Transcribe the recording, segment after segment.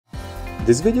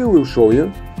This video will show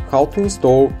you how to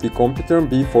install the Computherm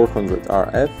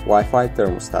B400RF Wi-Fi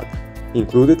thermostat.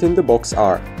 Included in the box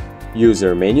are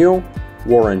user manual,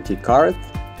 warranty card,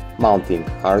 mounting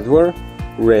hardware,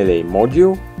 relay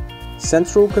module,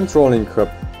 central controlling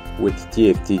hub with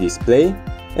TFT display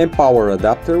and power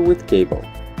adapter with cable.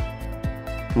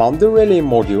 Mount the relay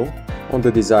module on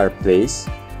the desired place,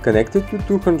 connected to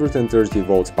 230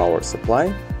 volts power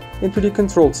supply and to the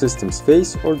control system's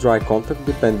face or dry contact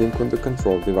depending on the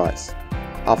control device.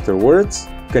 Afterwards,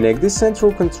 connect the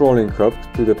central controlling hub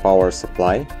to the power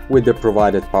supply with the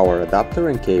provided power adapter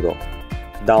and cable.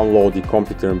 Download the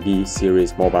Computherm B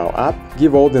series mobile app,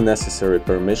 give all the necessary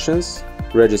permissions,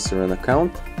 register an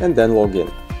account and then log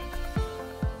in.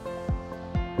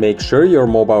 Make sure your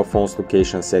mobile phone's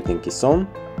location setting is on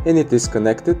and it is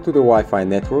connected to the Wi-Fi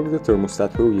network the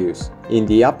thermostat will use. In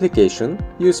the application,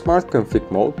 use Smart Config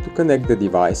mode to connect the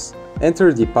device,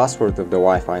 enter the password of the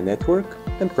Wi-Fi network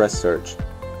and press search.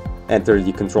 Enter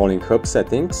the controlling hub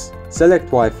settings, select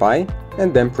Wi-Fi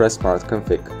and then press Smart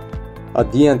Config.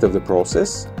 At the end of the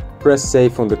process, press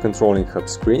Save on the controlling hub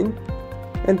screen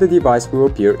and the device will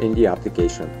appear in the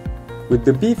application. With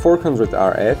the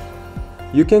B400RF,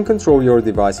 you can control your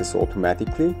devices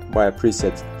automatically by a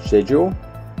preset schedule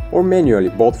or manually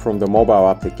both from the mobile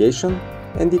application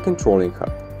and the controlling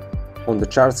hub. On the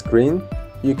chart screen,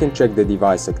 you can check the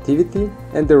device activity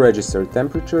and the registered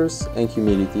temperatures and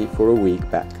humidity for a week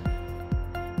back.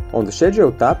 On the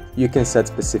Schedule tab, you can set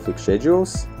specific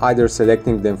schedules, either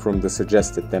selecting them from the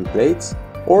suggested templates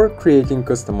or creating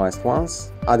customized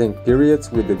ones, adding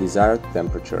periods with the desired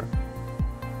temperature.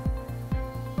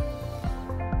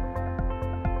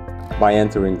 By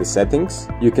entering the settings,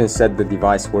 you can set the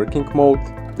device working mode,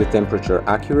 the temperature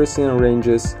accuracy and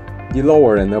ranges, the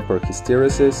lower and upper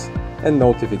hysteresis, and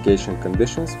notification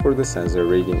conditions for the sensor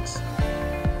readings.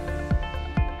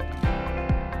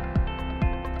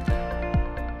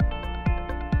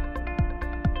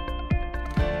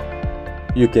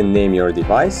 You can name your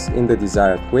device in the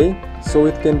desired way so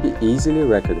it can be easily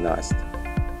recognized.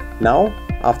 Now,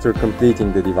 after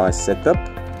completing the device setup,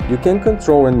 you can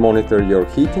control and monitor your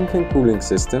heating and cooling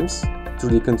systems through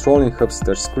the controlling hub's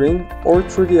touchscreen or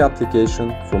through the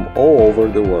application from all over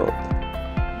the world.